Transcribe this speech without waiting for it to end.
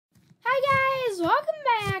welcome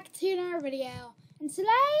back to another video. And today,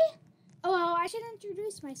 I should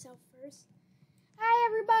introduce myself first. Hi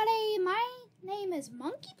everybody, my name is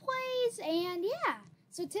MmonkeyPlayz, and yeah,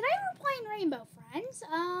 so today we're playing Rainbow Friends.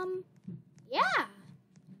 Yeah.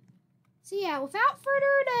 So yeah, without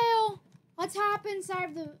further ado, let's hop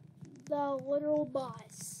inside the literal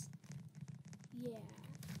bus. Yeah.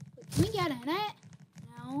 Wait, can we get in it?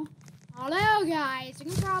 No. Oh no, guys, we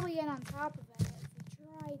can probably get on top of it if we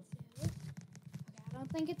try to. Okay, I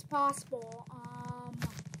don't think it's possible.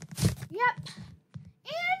 Yep.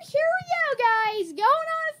 And here we go, guys, going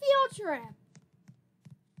on a field trip.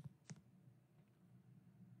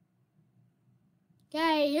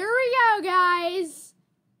 Okay, here we go, guys.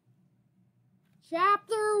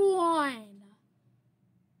 Chapter 1.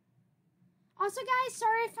 Also, guys,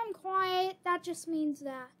 sorry if I'm quiet. That just means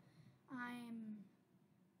that I'm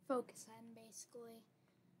focusing, basically.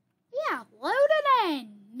 Yeah, loaded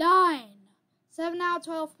in. 9. 7 out of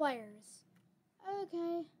 12 players.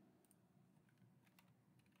 Okay.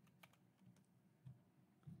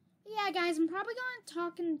 Yeah, guys, I'm probably going to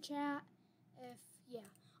talk in the chat yeah.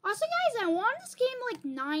 Also, guys, I won this game like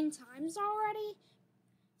 9 times already.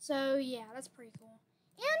 So, yeah, that's pretty cool.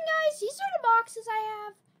 And, guys, these are the boxes I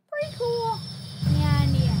have. Pretty cool.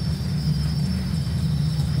 And, yeah.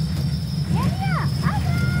 Hi,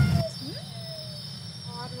 guys.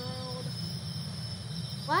 Odd road.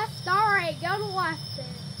 Left? Alright, go to left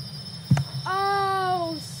then.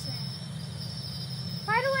 Oh, snap.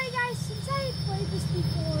 By the way, guys, since I played this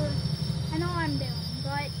before, I know what I'm doing,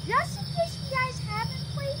 but just in case you guys haven't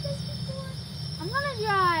played this before, I'm gonna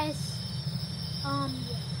just,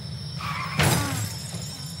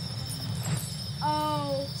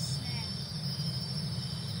 oh, snap.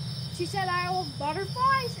 She said I love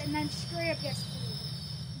butterflies, and then straight up gets food.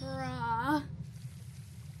 Bruh.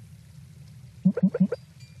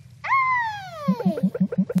 Hey!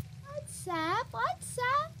 What's up? What's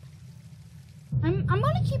up? I'm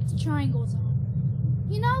gonna keep the triangles on.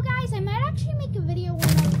 You know, guys, I might actually make a video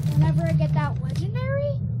whenever I get that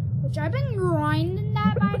legendary, which I've been grinding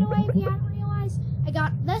that, by the way, if you haven't realized. I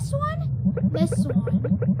got this one, this one,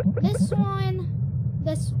 this one,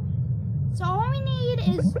 this one. So all we need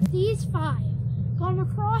is these 5. Going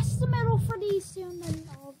across the middle for these 2, and then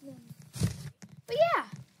all of them. But yeah,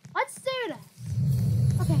 let's do this.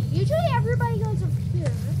 Okay, usually everybody goes over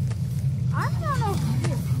here. I'm going over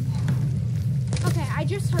here. Okay, I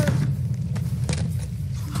just heard.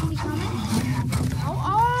 Is he coming? Oh!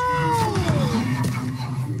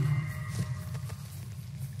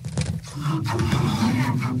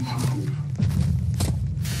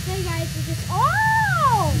 Okay, guys, we're just.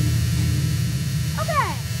 Oh!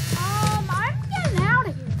 Okay. I'm getting out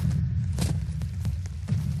of here.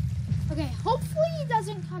 Okay, hopefully he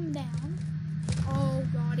doesn't come down. Oh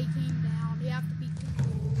God, he came down. You have to be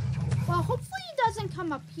careful. Well, hopefully he doesn't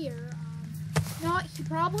come up here. No, he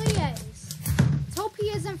probably is. Let's hope he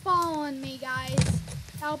isn't following me, guys.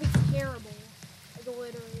 That'll be terrible. Like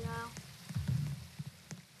literally, though.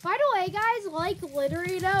 By the way, guys, like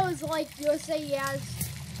literally, though, is like you'll say he has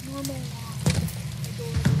normal life. Like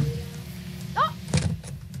literally, though. Oh!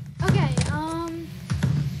 Okay,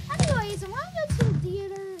 anyways, I'm gonna go to the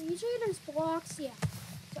theater. Usually there's blocks, yeah.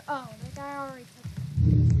 So, oh, that guy already took it.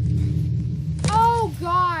 Oh,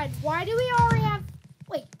 God. Why do we already have...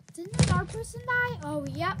 Wait, didn't another person die? Oh,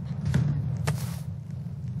 yep.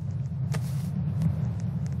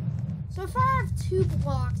 So far, I have 2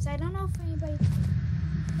 blocks. I don't know if anybody...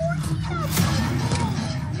 14 out of 10.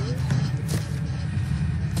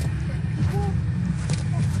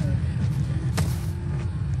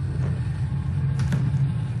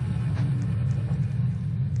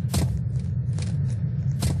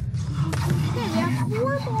 Okay, we have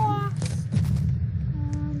 4 blocks.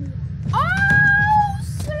 Oh,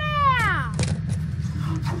 snap!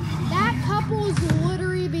 That couple is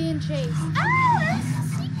literally being chased. Oh, there's a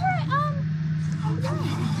secret,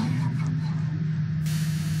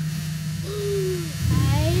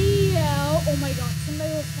 Hey, oh my God,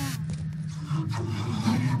 somebody was down.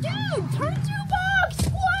 Dude, turn 2 box,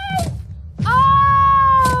 what?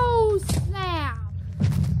 Oh, snap.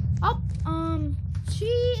 Oh, she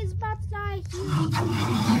is about to die.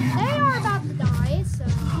 They are about to die, so.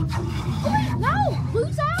 Oh, wait, no,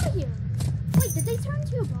 who's out of here? Wait, did they turn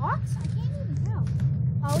 2 box? I can't even tell.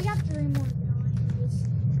 Oh, we got 3 more to go, anyways.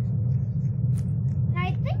 And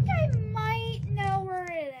I think I might know where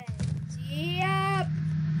it is. Yep.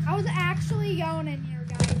 I was actually going in here,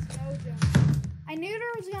 guys. No joke. I knew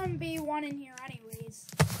there was going to be one in here anyways.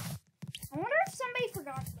 I wonder if somebody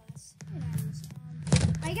forgot this. Who knows?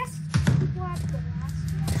 I guess people have the last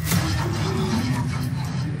one.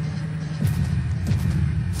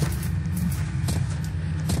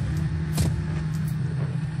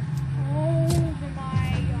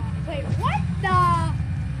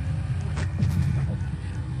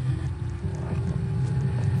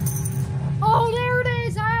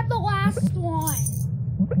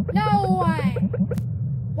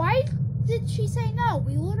 she say no?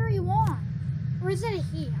 We literally won. Or is it a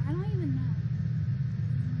he? I don't even know.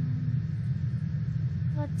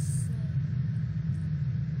 Let's see.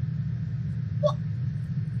 What?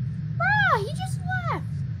 Bruh, he just left.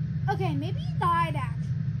 Okay, maybe he died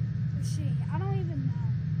actually. Or she. I don't even know.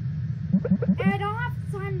 And I don't have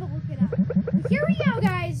time to look it up. But here we go,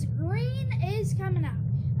 guys. Green is coming up.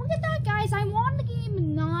 Look at that, guys. I won the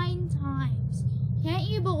game 9 times. Can't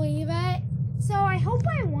you believe it? So I hope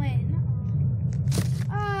I win.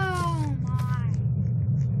 Oh my.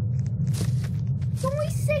 It's only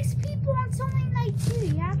 6 people on only night 2.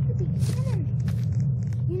 You have to be kidding me.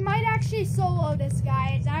 You might actually solo this,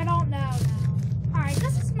 guys. I don't know now. Alright,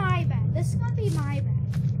 this is my bed. This is gonna be my bed.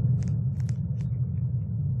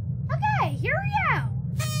 Okay, here we go.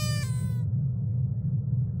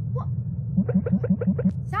 What?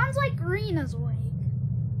 Sounds like Green is awake.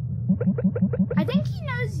 I think he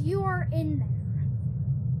knows you are in there.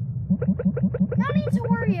 No need to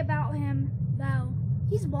worry about him, though.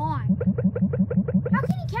 He's blind. How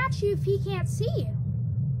can he catch you if he can't see you?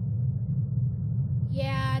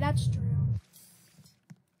 Yeah, that's true.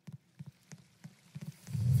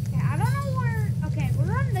 Okay, I don't know where... Okay, we're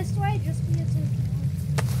running this way just because there's no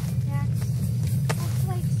attacks. That's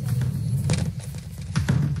like so.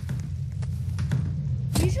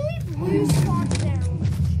 Usually blue spawns there.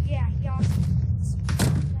 Yeah, he also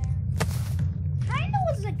spawns there. Kinda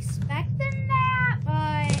was expecting that,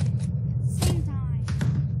 but same time.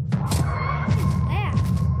 What is that?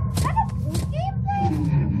 Is that a board game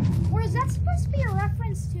thing? Or is that supposed to be a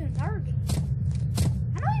reference to another game?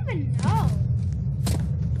 I don't even know.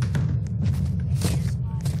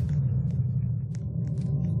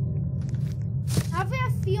 I have a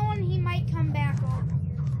feeling he might come back over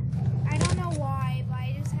here. I don't know why, but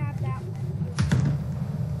I just have that one.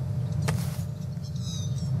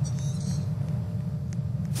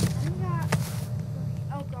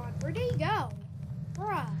 Oh god, where did he go?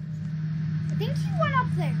 Bruh. I think he went up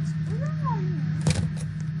there. So we're going here.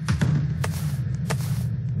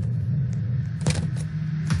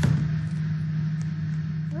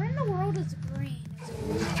 Where in the world is Green?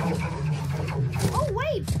 Oh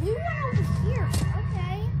wait, Blue went over here.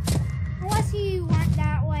 Okay. Unless he went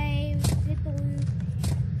that way, did the loop.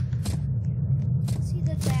 Unless he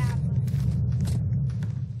did that.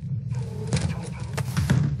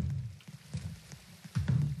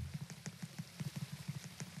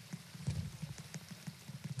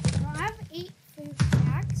 Well, I have 8 food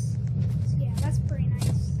packs. So yeah, that's pretty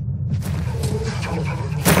nice.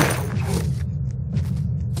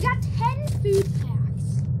 We got 10 food packs.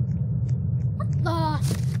 What the?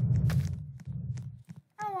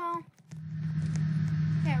 Oh well.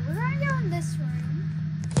 Okay, we're gonna go in this room.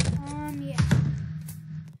 Yeah.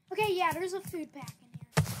 Okay, yeah, there's a food pack in here.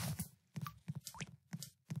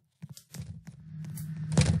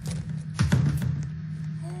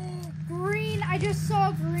 Green, I just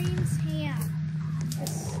saw Green's hand.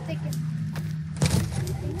 Just sticking.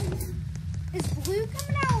 Is Blue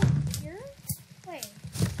coming out here? Wait.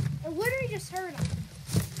 I literally just heard him.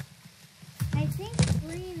 I think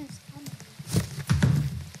Green is coming.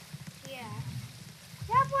 Yeah.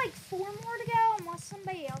 We have like 4 more to go unless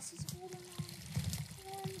somebody else is holding on.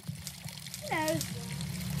 Who knows?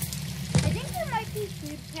 I think there might be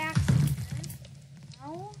food packs in here.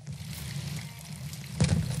 No?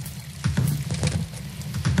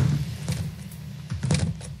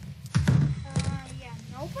 Yeah,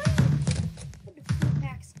 nobody? Put the food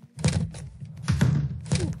packs in there.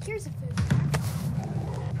 Ooh, here's a food pack.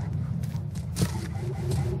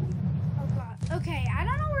 Oh god. Okay, I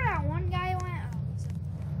don't know where that one guy went. Oh, he's up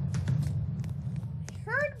there.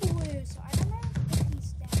 I heard Blue, so I don't know if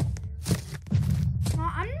he's down there.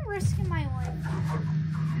 Well, I'm risking my life.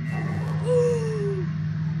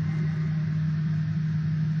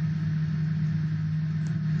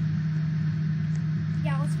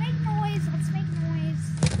 Yeah, let's make noise. Let's make noise.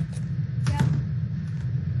 Yep.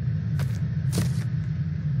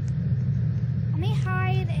 Let me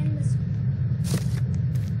hide in this.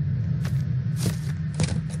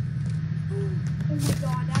 Oh my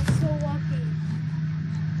god, that's so lucky.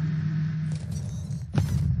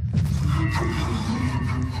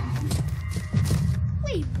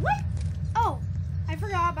 Wait, what? Oh, I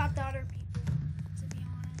forgot about the other people, to be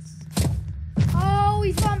honest. Oh,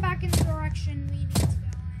 he's going back in the direction we need to go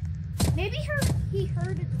in. Maybe he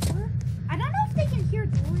heard a door? I don't know if they can hear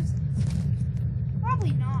doors in this game.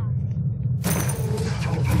 Probably not.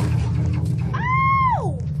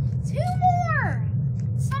 Oh! 2 more!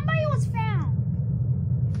 Somebody was found.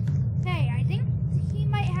 Hey, I think he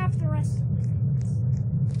might have the rest of the things.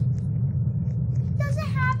 Doesn't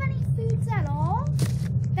have any foods at all?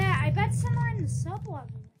 I bet somewhere sub level.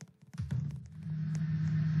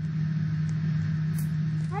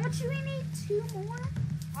 How much do we need? 2 more?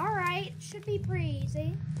 Alright, should be pretty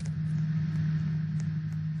easy.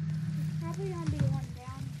 There's probably gonna be one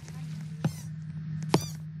down here.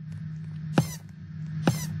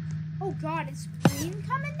 Oh god, is green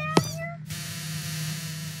coming down here?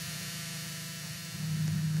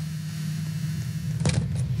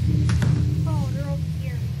 Oh, they're over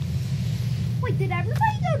here. Wait, did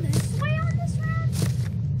everybody go this way on this round?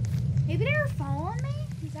 Maybe they were following me?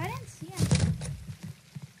 Because I didn't see anything.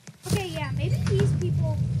 Okay, yeah, maybe these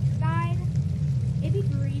people died. Maybe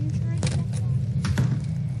green tried to get one.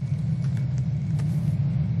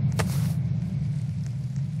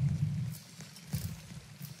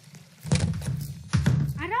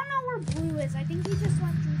 I don't know where blue is. I think he just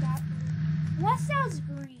went through that blue. Unless that was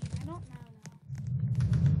green. I don't know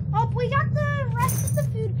though. Oh, we got the rest of the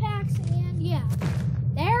food packs and yeah.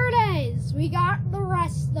 There it is. We got the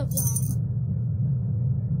rest of them.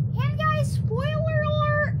 And guys, spoiler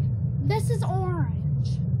alert. This is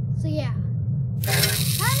orange. So yeah.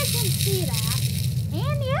 Kinda can see that.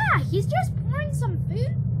 And yeah, he's just pouring some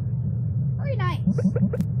food. Very nice.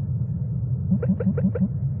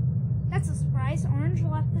 That's a surprise. Orange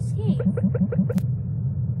left the cave.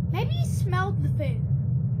 Maybe he smelled the food.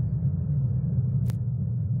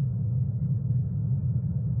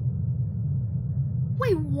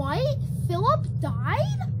 Wait, what? Philip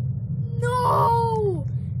died? No!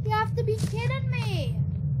 You have to be kidding me.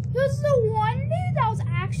 He was the one dude that was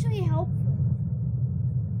actually helpful.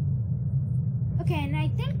 Okay, and I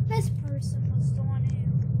think this person was the one who...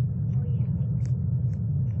 Oh, yeah.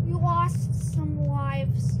 We lost some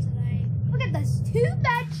lives today. Look at this. 2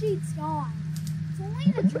 bed sheets gone. It's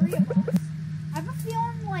only the 3 of us. I have a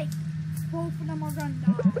feeling like both of them are gonna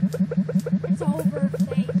die. It's over if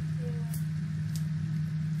they do.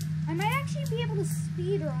 I might actually be able to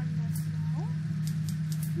speedrun this now.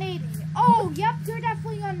 Maybe. Oh, yep, you're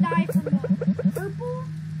definitely gonna die from the purple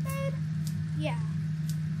bed. Yeah.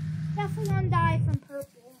 Definitely gonna die from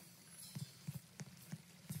purple.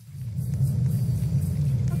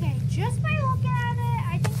 Okay, just by looking at it,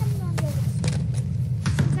 I think I'm gonna go this way.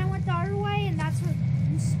 Since I went the other way and that's where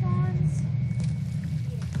blue spawns.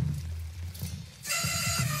 Yeah.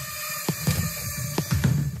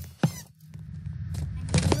 And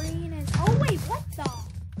green is... Oh, wait, what the?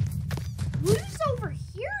 Blue's over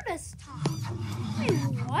here this time. Wait,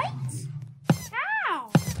 what? How?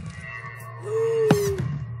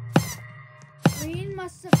 Green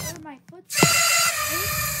must have heard my footsteps.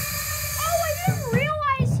 Oh, I didn't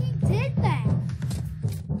realize he did that.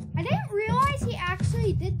 I didn't realize he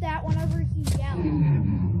actually did that whenever he yelled.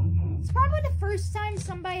 It's probably the first time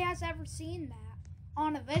somebody has ever seen that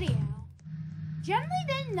on a video. Generally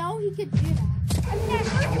didn't know he could do that. I mean, I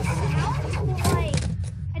heard the sounds, but like,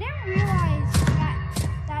 I didn't realize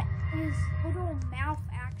that his literal mouth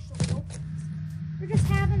actually opens. We're just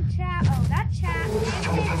having chat. Oh, that chat.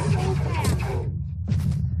 It's so fast.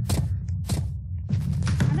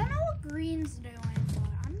 I don't know what green's doing,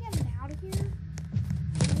 but I'm getting out of here.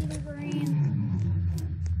 Need a green.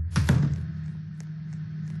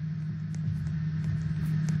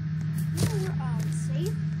 Oh,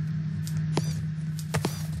 safe.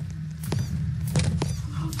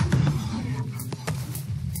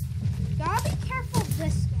 Gotta be careful of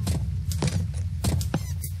this guy.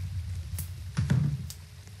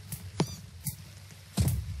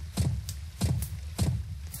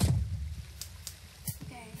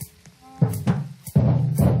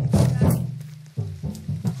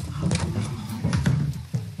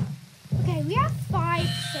 Okay, we have 5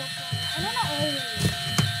 so far. I don't know all of these.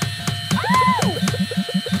 Oh!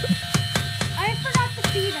 I forgot to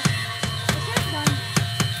feed him. I should have done that.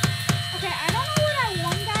 Okay, I don't know where that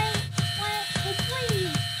one guy went. Hopefully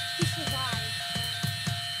he survived.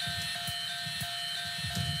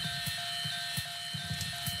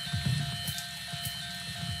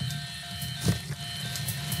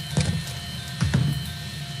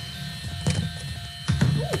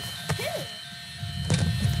 Ooh, 2.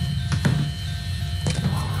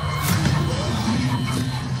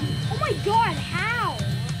 Oh my god, how?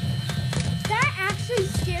 That actually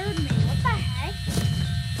scared me. What the heck?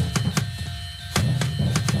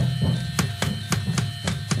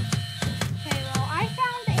 Okay, well, I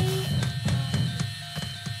found 8.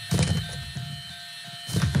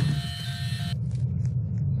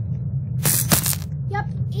 Yep,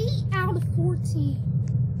 8 out of 14.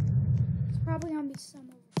 It's probably gonna be some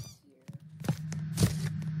over here.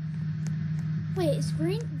 Wait, is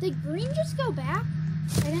green? Did green just go back?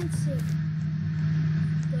 I didn't see it.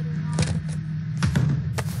 Did or not?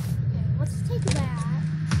 Okay, let's take that.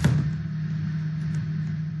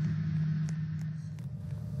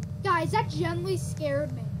 guys, that genuinely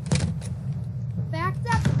scared me. The fact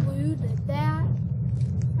that Blue did that.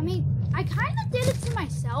 I mean, I kind of did it to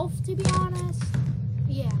myself, to be honest.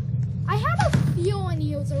 But yeah, I had a feeling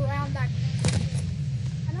he was around that corner.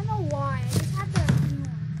 I don't know why. I just had that feeling.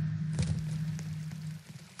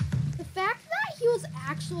 The fact that he was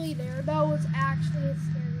actually there, though, was actually the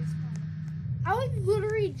scariest part. I like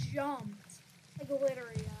literally jumped. Like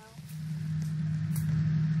literally, though.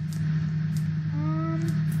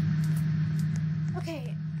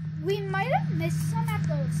 Okay, we might have missed some at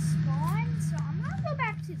the spawn, so I'm gonna go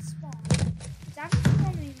back to the spawn. Because I just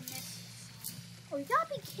want to miss some. Oh, you gotta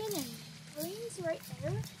be kidding me. Green's right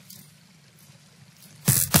there.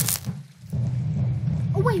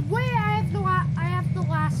 Oh wait, I have the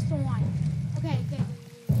last one. Okay.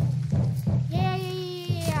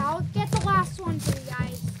 Yeah. I'll get the last one for you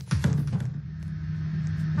guys.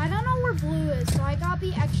 I don't know where Blue is, so I gotta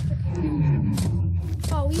be extra careful.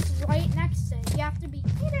 Oh, he's right next to it. You have to be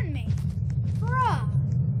kidding me. Bruh.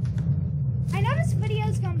 I know this video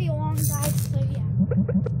is gonna be long, guys, so yeah.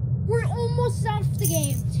 We're almost done with the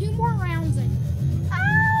game. 2 more rounds in.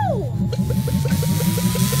 Oh!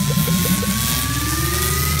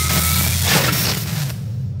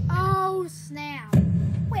 Oh, snap.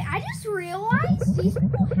 Wait, I just realized these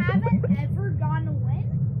people haven't ever gotten a win,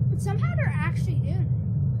 but somehow they're actually doing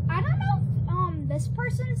it. I don't know if this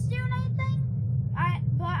person's doing anything,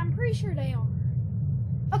 but I'm pretty sure they are.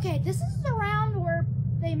 Okay, this is the round where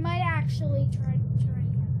they might actually try to get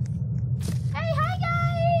us. Hey, hi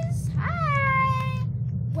guys! Hi!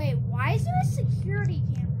 Wait, why is there a security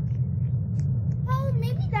camera? Oh,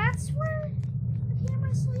 maybe that's where the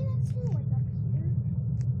camera's leading to, like up here.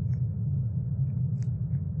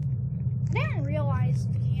 I didn't realize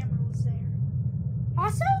the camera was there.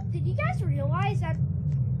 Also, did you guys realize that,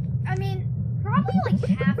 I mean, probably like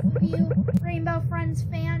half of you Rainbow Friends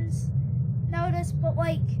fans notice, but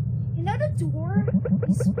like, you know the door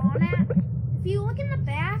you spawn at? If you look in the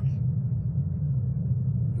back,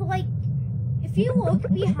 like, if you look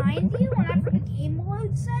behind you whenever the game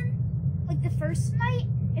loads in, like the first night,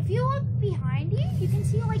 if you look behind you, you can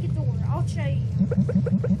see like a door. I'll show you.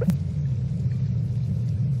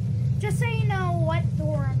 Just so you know what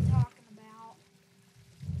door I'm talking about.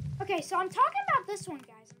 Okay, so I'm talking about this one,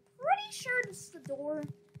 guys. Pretty sure this is the door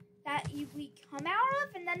that we come out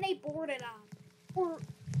of, and then they board it up, or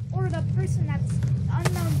the person that's the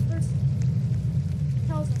unknown person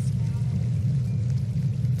tells us about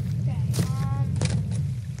it.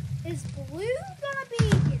 Okay, is Blue gonna be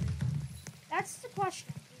here? That's the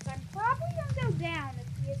question, because I'm probably gonna go down if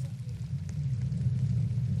he isn't here.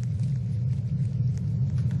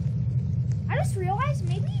 I just realized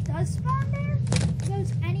maybe he does spawn there. He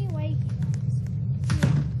goes any way he wants.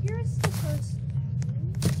 Yeah, here's the first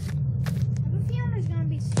avenue. I have a feeling there's gonna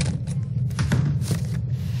be something down there.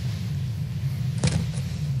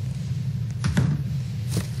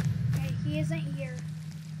 Okay, he isn't here.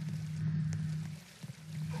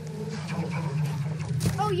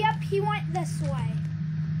 Oh, yep, he went this way.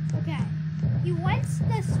 Okay, he went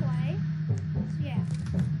this way. So, yeah.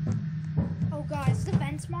 Oh, guys, the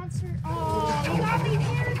vents monster. Oh, you gotta be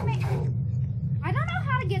kidding me. I don't know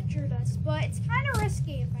how to get through this, but it's kind of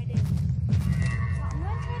risky if I do. So I'm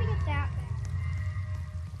gonna try to get that back.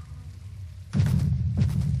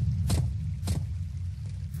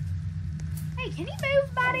 Hey, can you move,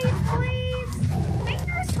 buddy, please?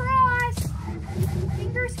 Fingers crossed.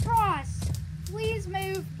 Fingers crossed. Please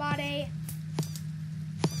move, buddy.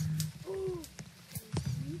 Ooh.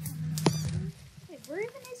 Wait, where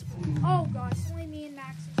even is he? Oh gosh, only me and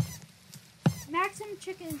Maxim. Maxim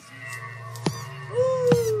chickens.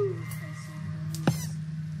 Ooh.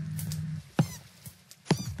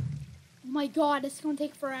 Oh my god, it's gonna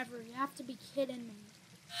take forever. You have to be kidding me.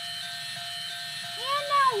 And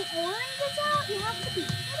now orange is out? You have to be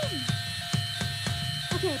kidding me.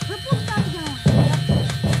 Okay, purple's got to go.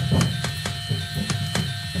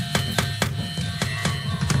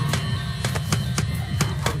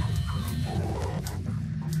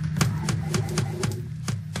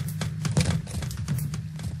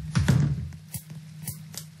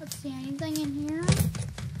 Let's see, anything in here?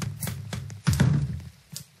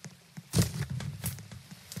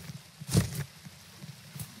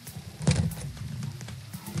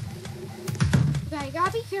 Okay, you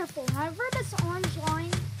gotta be careful. However, this orange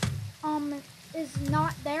line is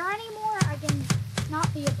not there anymore, I can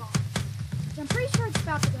not be a boss. So I'm pretty sure it's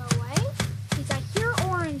about to go away because I hear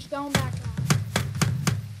orange going back up.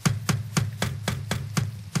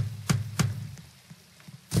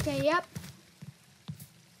 Okay, yep.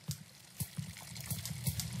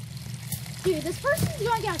 Dude, this person's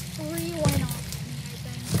gonna get a free win off me, I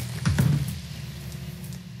think.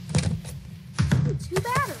 2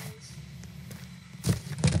 batteries.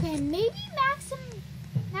 Okay, maybe Maxim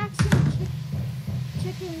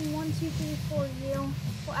Chicken 1, 2, 3, 4 you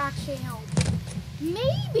will actually help.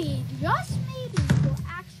 Maybe, just maybe, will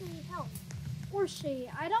actually help. Or she,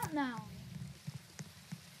 I don't know.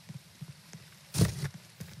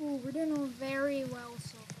 Ooh, we're doing very well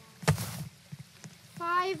so far.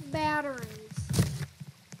 5 batteries.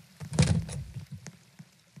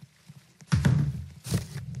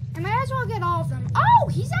 I might as well get all of them. Oh,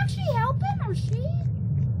 he's actually helping, or she?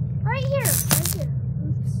 Right here, right here.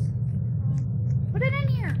 Oops. Put it in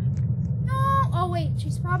here. No. Oh wait,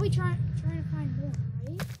 she's probably trying to find more,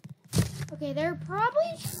 right? Okay, they're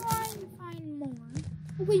probably trying to find more.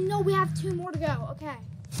 Oh wait, no, we have 2 more to go. Okay.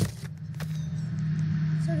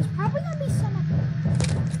 So there's probably gonna be some up there.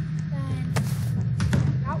 Then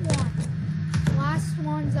got 1. Last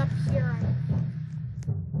one's up here, I think.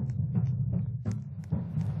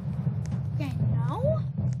 Okay, no.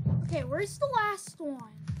 Okay, where's the last one?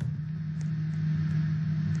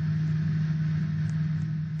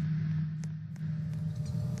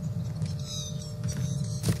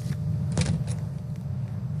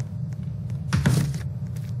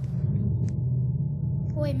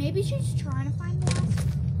 Wait, maybe she's trying to find the last one.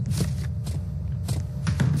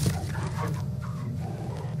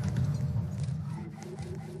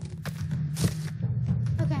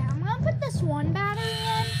 Okay, I'm gonna put this 1 battery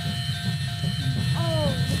in.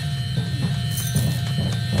 Oh.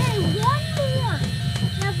 Hey, 1 more. We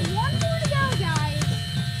have 1 more to go, guys.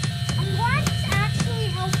 I'm glad he's actually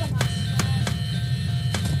helping us.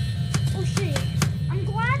 Oh, shit. I'm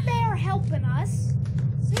glad they are helping us.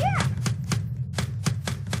 So, yeah.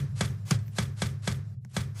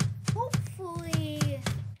 Hopefully,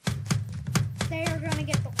 they are going to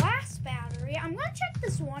get the last battery. I'm going to check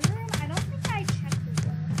this one room. I don't think I checked this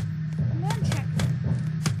one. I'm going to check it.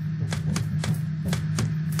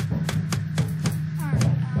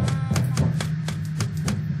 Alright,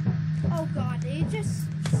 oh god, they just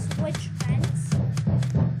switched vents.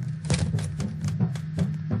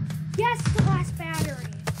 Yes, the last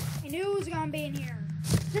battery. I knew it was going to be in here.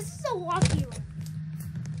 This is a lucky one.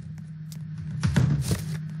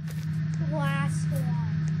 The last one.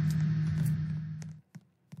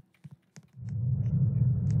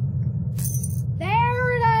 There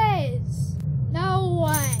it is. No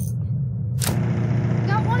way.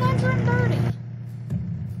 Got 130.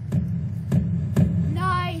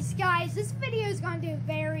 Nice, guys. This video is going to do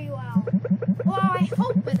very well. Well, I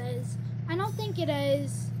hope it is. I don't think it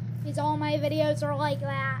is, because all my videos are like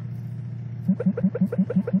that.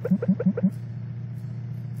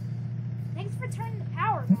 Thanks for turning the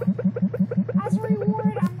power on. As a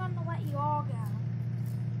reward, I'm going to let you all go.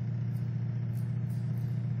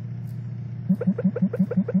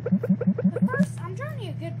 But first, I'm throwing you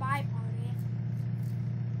a goodbye party.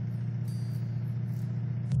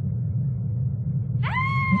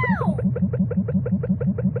 Ow!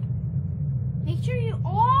 Make sure you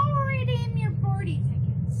all redeem your party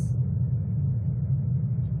tickets.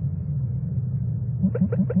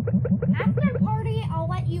 After the party, I'll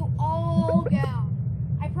let you all go.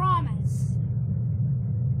 I promise.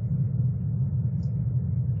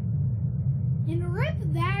 And rip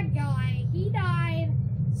that guy. He died.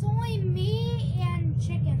 It's only me and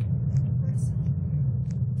Chicken person.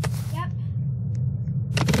 Yep.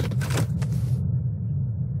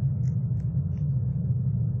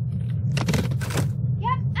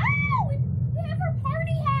 Yep. Ow! We have our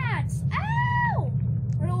party hats. Ow!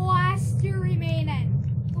 We're the last 2 remaining.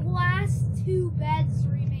 The last 2 beds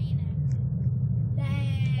remaining.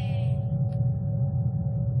 Dang.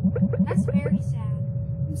 That's very sad.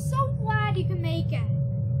 I'm so glad you can make it.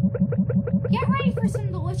 Get ready for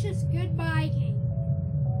some delicious goodbye cake.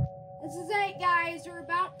 This is it, guys. We're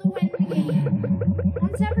about to win the game.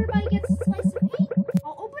 Once everybody gets a slice of cake,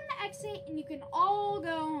 I'll open the exit and you can all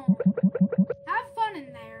go home. Have fun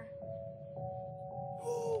in there.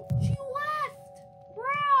 She left!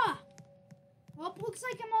 Bruh! Well, it looks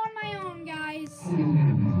like I'm on my own, guys.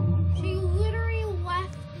 She literally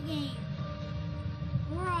left the game.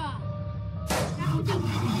 Bruh.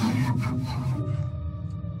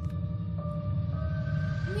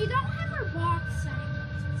 We don't have our box anymore,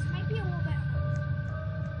 so this might be a little bit hard.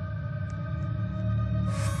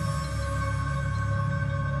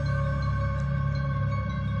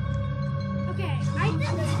 Okay, I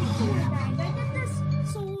did this before, guys. I did this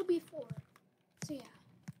solo before. So yeah.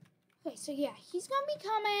 Okay, so yeah, he's gonna be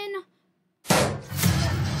coming.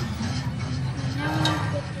 Now we have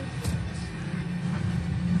to get through this.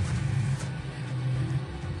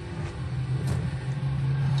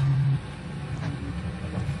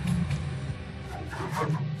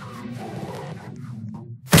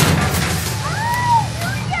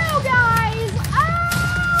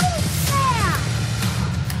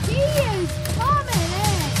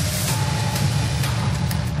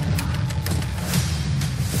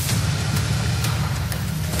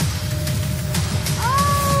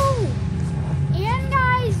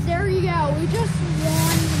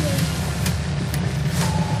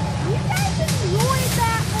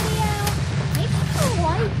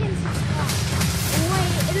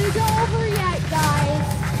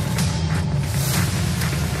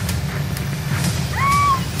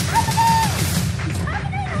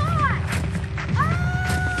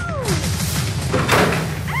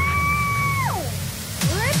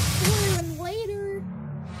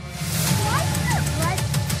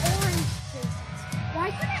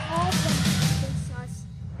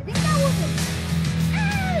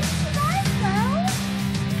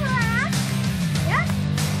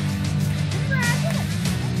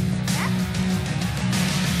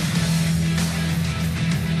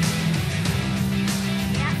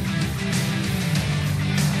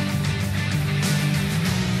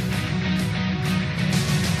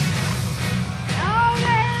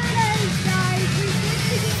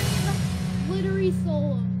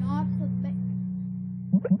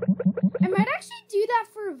 I might actually do that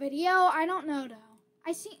for a video. I don't know though.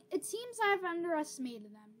 It seems I've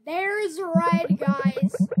underestimated them. There's red,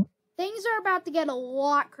 guys. Things are about to get a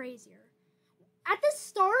lot crazier. At the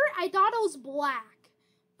start, I thought it was black.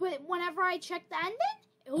 But whenever I checked the ending,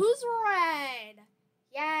 it was red.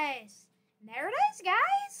 Yes. And there it is,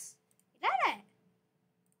 guys. You did it.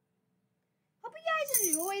 Hope you guys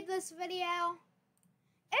enjoyed this video.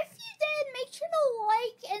 If you did, make sure to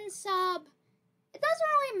like and sub. It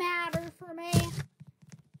doesn't really matter for me.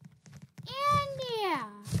 And yeah.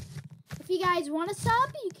 If you guys want to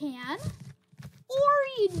sub, you can. Or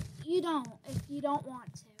you don't, if you don't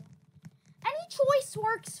want to. Any choice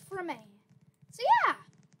works for me. So yeah.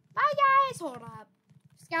 Bye guys. Hold up.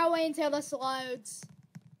 Just gotta wait until this loads.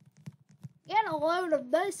 Get a load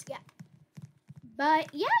of this guy.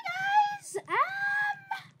 But yeah guys.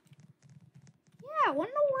 Yeah, what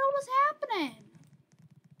in the world is happening?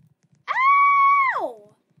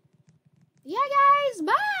 Ow! Yeah guys,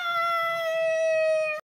 bye!